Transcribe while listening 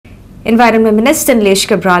Environment Minister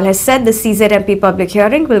Cabral has said the CZMP public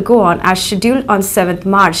hearing will go on as scheduled on 7th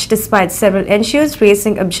March despite several NGOs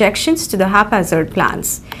raising objections to the haphazard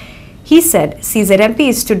plans. He said CZMP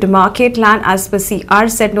is to demarcate land as per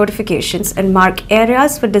CRZ notifications and mark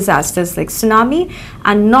areas for disasters like tsunami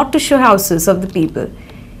and not to show houses of the people.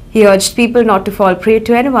 He urged people not to fall prey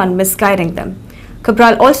to anyone misguiding them.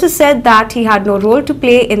 Cabral also said that he had no role to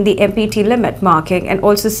play in the MPT limit marking and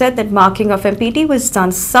also said that marking of MPT was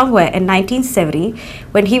done somewhere in 1970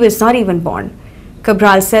 when he was not even born.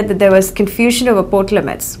 Cabral said that there was confusion over port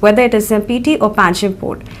limits, whether it is MPT or Czmp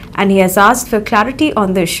port, and he has asked for clarity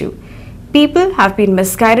on the issue. People have been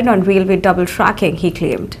misguided on railway double tracking, he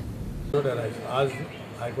claimed. As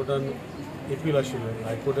High Court and appeal assured,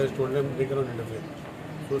 High Court has told them they cannot interfere.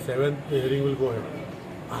 So 7th hearing will go ahead.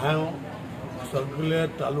 I have सगळे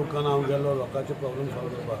तालुकान हांव गेलो लोकांचे problem solve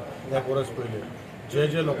करपाक एक verse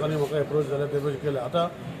पयलीं जे लोकांनी म्हाका approach जाले ते पळय केले आतां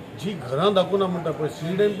जी घरां दाखोवना म्हणटा पळय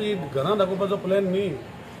CZMP घरां दाखोवपाचो प्लॅन न्ही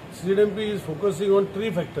CZMP is focusing on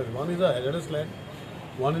 3 factors one is a hazardous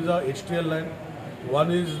land one is a HTL land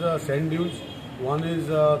one is send dunes one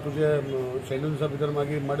is तुजे सँड ड्यून्सा भितर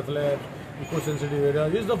मागीर mud flat eco sensitive area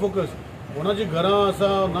is the focus कोणाची घरां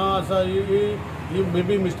आसा ना आसा ही may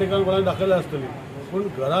be मिस्टेकान कोणाक दाखयल्या आसतली पण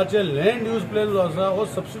घराचे लँड यूज प्लॅन जो आसा हो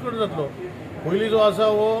सबसिक्वेंट जातलो पयलीं जो आसा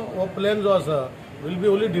हो प्लॅन जो आसा will be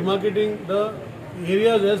only demarcating the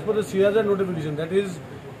areas as per the CRZ notification that is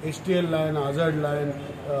HTL lion hazard lion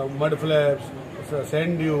mud flaps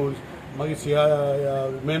send dunes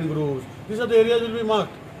मागीर मॅनग्रोव्स these are the areas will be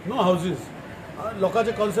marked no houses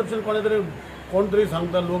लोकांचे conception कोण तरी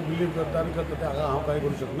सांगता लोक believe करता आनी करता ते हांव कांय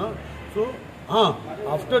करूं शकना so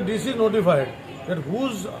after this is नोटिफायड that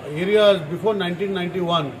whose areas before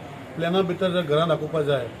 1991 plana भितर जर घरां दाखोवपा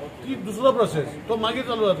जाय ती दुसरो प्रोसेस तो मागीर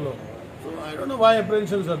चालू जातलो सो I don't know why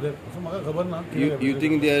एप्रिहेन्शन्स are there so म्हाका खबर ना you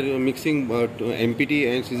think they are mixing MPT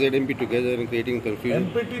and CZMP together and creating confusion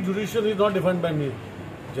MPT jurisdiction is not defined by me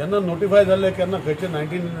जेन्ना नोटिफाय जाल्ले केन्ना खंयचे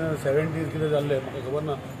 1970s कितें जाल्ले म्हाका खबर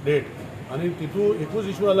ना डेट आनी तितू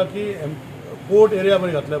एकूच इशू जाला की पोर्ट एरिया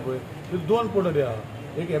पळय घातल्या पळय तितून 2 पोर्ट एरिया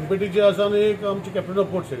आहा एक MPTचे आसा आनी एक आमची कॅप्टन ऑफ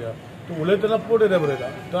पोर्ट्स एरिया तो उलयतना पोर्ट एरिया बरयला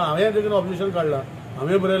तर हांवें देखील ऑब्जेक्शन काडलां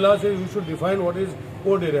हांवें बरयलां so you should define what is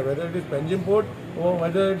port area whether it is Panjim port or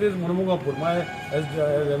whether it is NEWSINGOA port my age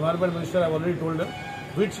environment minister I already told them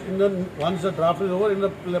which in the once the draft is over in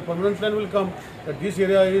the permanent plan will come that this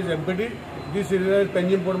area is MPT this area is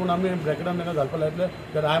Panjim port म्हणून आमी ब्रॅकेटान ताका घालपा लायतले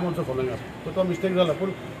that I am also following up so तो mistake जाला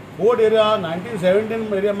पूण port area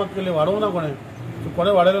 1917 area म्हाका केले वाडोवंक ना कोणें सो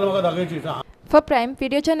कोणें वाडयलें म्हाका दाखयची For Prime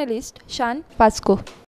Video Journalist Shan Pasco.